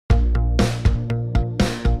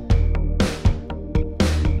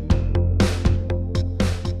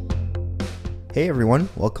Hey everyone,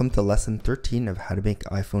 welcome to lesson 13 of how to make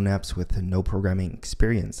iPhone apps with no programming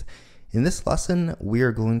experience. In this lesson, we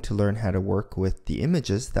are going to learn how to work with the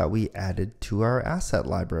images that we added to our asset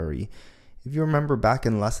library. If you remember back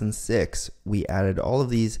in lesson 6, we added all of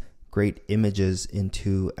these great images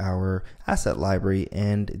into our asset library,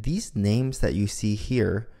 and these names that you see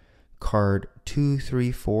here, card 2, 3,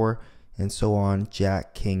 4, and so on,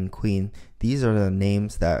 Jack, King, Queen, these are the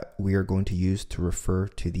names that we are going to use to refer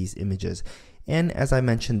to these images. And as I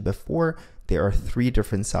mentioned before, there are 3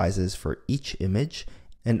 different sizes for each image,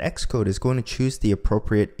 and Xcode is going to choose the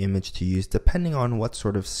appropriate image to use depending on what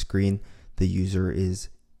sort of screen the user is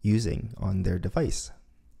using on their device.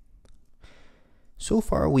 So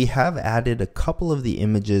far, we have added a couple of the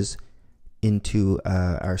images into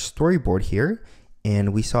our storyboard here,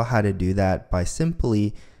 and we saw how to do that by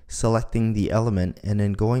simply selecting the element and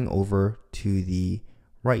then going over to the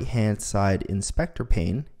right-hand side inspector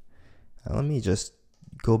pane. Let me just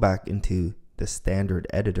go back into the standard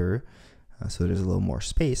editor so there's a little more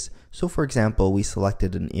space. So for example, we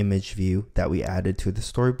selected an image view that we added to the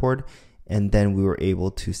storyboard, and then we were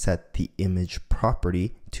able to set the image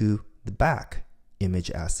property to the back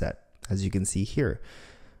image asset, as you can see here.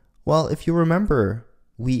 Well, if you remember,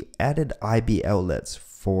 we added IB outlets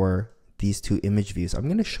for these 2 image views. I'm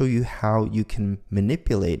going to show you how you can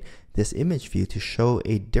manipulate this image view to show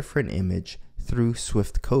a different image through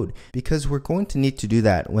Swift code. Because we're going to need to do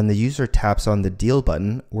that when the user taps on the deal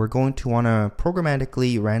button, we're going to want to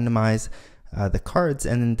programmatically randomize the cards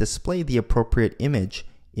and then display the appropriate image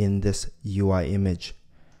in this UI image,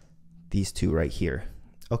 these 2 right here.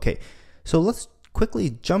 Okay, so let's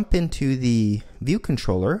quickly jump into the view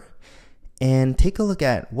controller and take a look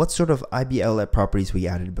at what sort of IB outlet properties we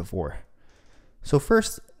added before. So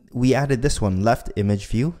first, we added this one, left image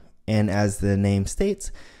view, and as the name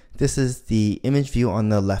states, this is the image view on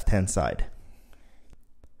the left-hand side.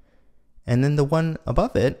 And then the one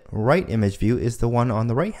above it, right image view, is the one on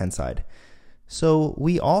the right-hand side. So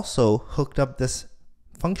we also hooked up this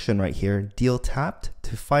function right here, deal tapped,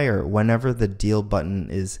 to fire whenever the deal button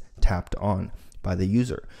is tapped on by the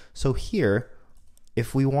user. So here,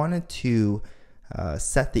 if we wanted to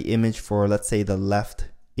set the image for, let's say, the left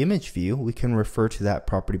image view, we can refer to that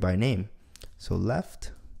property by name. So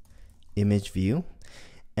left image view.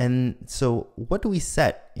 And so what do we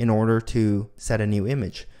set in order to set a new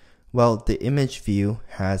image? Well, the image view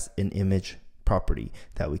has an image property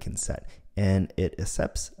that we can set, and it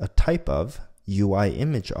accepts a type of UI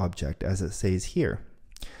image object, as it says here.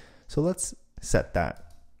 So let's set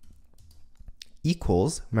that.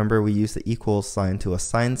 Equals, remember we use the equals sign to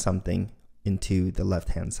assign something into the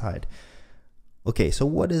left-hand side. Okay, so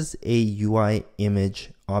what is a UI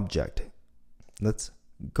image object? Let's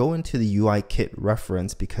go into the UI kit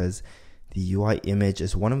reference, because the UI image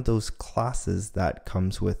is one of those classes that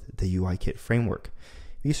comes with the UI kit framework.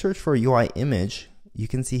 If you search for UI image, you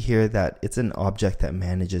can see here that it's an object that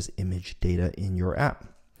manages image data in your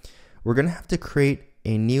app. We're going to have to create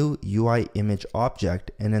a new UI image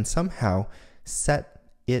object and then somehow set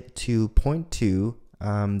it to point to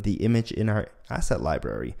the image in our asset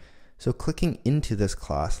library. So clicking into this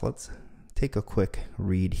class, let's take a quick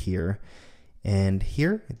read here. And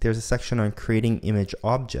here, there's a section on creating image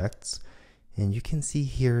objects. And you can see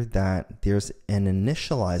here that there's an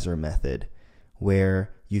initializer method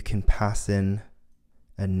where you can pass in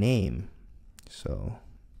a name. So,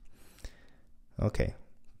 okay,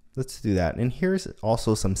 let's do that. And here's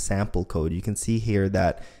also some sample code. You can see here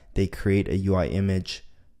that they create a UI image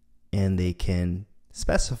and they can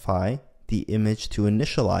specify the image to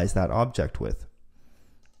initialize that object with.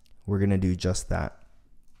 We're going to do just that.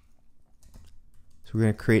 So we're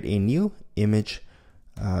going to create a new image,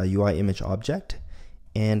 UI image object.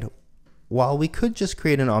 And while we could just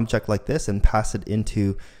create an object like this and pass it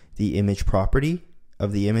into the image property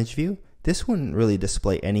of the image view, this wouldn't really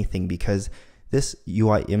display anything because this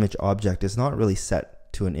UI image object is not really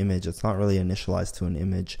set to an image. It's not really initialized to an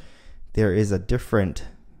image. There is a different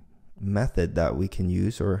method that we can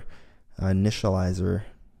use, or initializer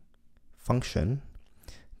function,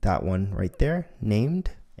 that one right there,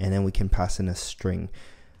 named, and then we can pass in a string,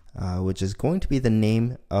 which is going to be the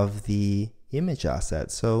name of the image asset.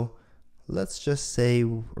 So let's just say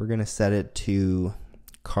we're going to set it to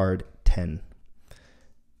card 10.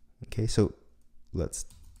 Okay, so let's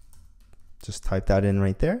just type that in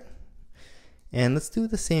right there. And let's do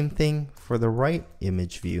the same thing for the right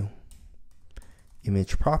image view.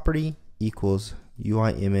 Image property equals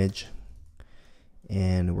UI image,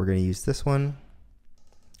 and we're going to use this one,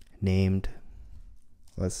 named.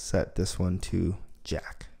 Let's set this one to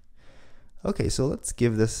Jack. Okay, so let's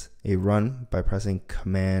give this a run by pressing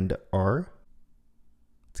Command R.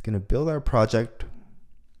 It's going to build our project,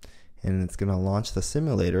 and it's going to launch the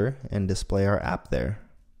simulator and display our app there.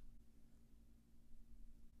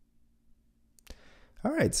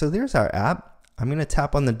 All right, so there's our app. I'm going to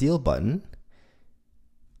tap on the deal button.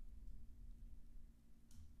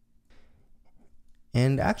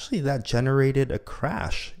 And actually that generated a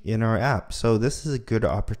crash in our app. So this is a good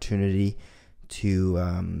opportunity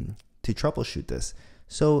to troubleshoot this.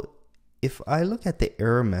 So if I look at the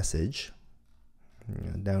error message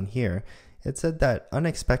down here, it said that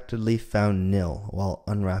unexpectedly found nil while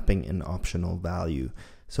unwrapping an optional value.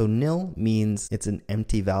 So nil means it's an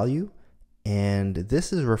empty value. And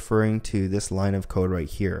this is referring to this line of code right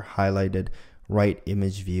here, highlighted write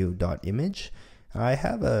image view dot image. I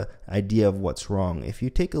have an idea of what's wrong. If you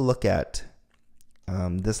take a look at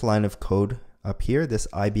this line of code up here, this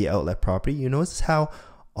IB outlet property, you notice how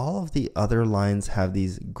all of the other lines have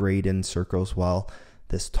these grayed in circles while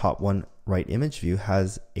this top one, write image view,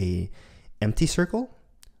 has a empty circle.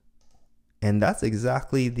 And that's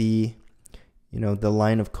exactly the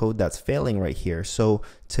line of code that's failing right here. So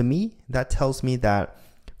to me, that tells me that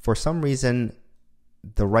for some reason,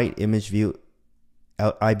 the write image view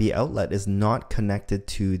IB outlet is not connected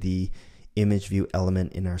to the image view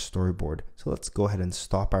element in our storyboard. So let's go ahead and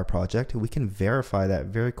stop our project. We can verify that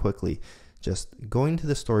very quickly. Just going to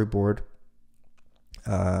the storyboard.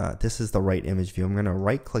 This is the write image view. I'm going to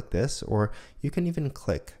right click this, or you can even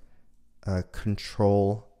click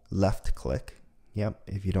control left click. Yep,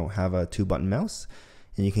 if you don't have a 2-button mouse,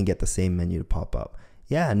 and you can get the same menu to pop up.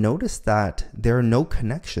 Yeah, notice that there are no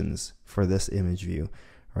connections for this image view,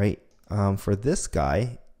 right? For this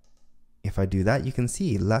guy, if I do that, you can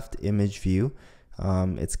see left image view,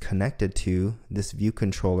 it's connected to this view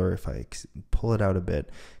controller. If I pull it out a bit,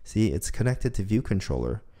 see, it's connected to view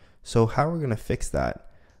controller. So how are we going to fix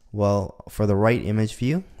that? Well, for the right image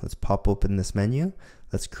view, let's pop open this menu.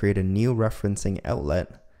 Let's create a new referencing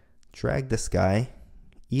outlet. Drag this guy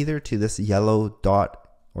either to this yellow dot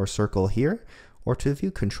or circle here, or to the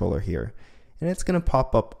view controller here. And it's going to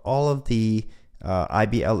pop up all of the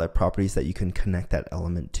IB outlet properties that you can connect that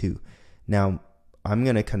element to. Now, I'm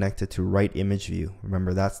going to connect it to right image view.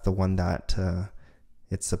 Remember, that's the one that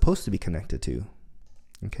it's supposed to be connected to.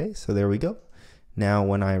 Okay, so there we go. Now,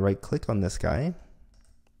 when I right click on this guy,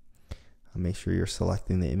 I'll make sure you're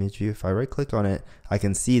selecting the image view. If I right click on it, I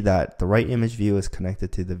can see that the right image view is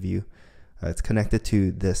connected to the view. It's connected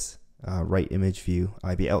to this right image view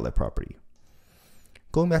IB outlet property.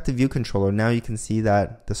 Going back to view controller, now you can see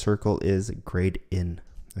that the circle is grayed in.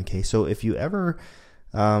 Okay, so if you ever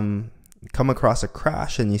come across a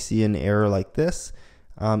crash and you see an error like this,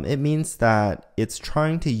 it means that it's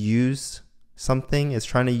trying to use something, it's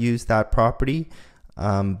trying to use that property,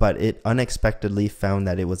 but it unexpectedly found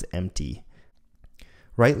that it was empty.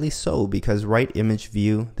 Rightly so, because right image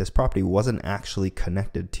view, this property wasn't actually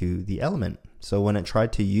connected to the element. So when it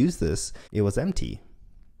tried to use this, it was empty.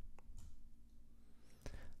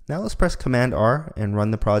 Now let's press Command R and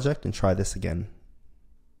run the project and try this again.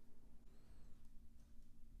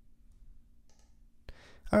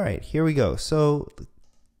 All right, here we go. So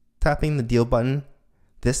tapping the deal button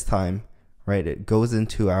this time, right, it goes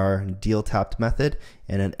into our deal tapped method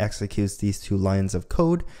and it executes these 2 lines of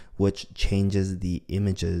code, which changes the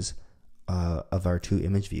images of our 2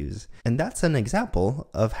 image views. And that's an example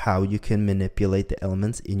of how you can manipulate the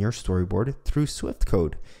elements in your storyboard through Swift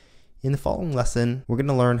code. In the following lesson, we're going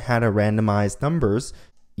to learn how to randomize numbers.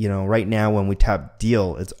 Right now when we tap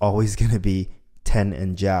deal, it's always going to be 10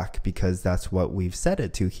 and Jack because that's what we've set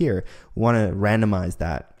it to here. We want to randomize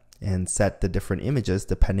that and set the different images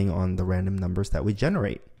depending on the random numbers that we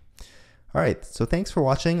generate. All right, so thanks for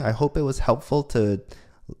watching. I hope it was helpful to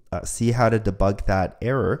see how to debug that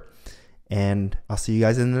error, and I'll see you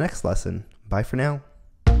guys in the next lesson. Bye for now.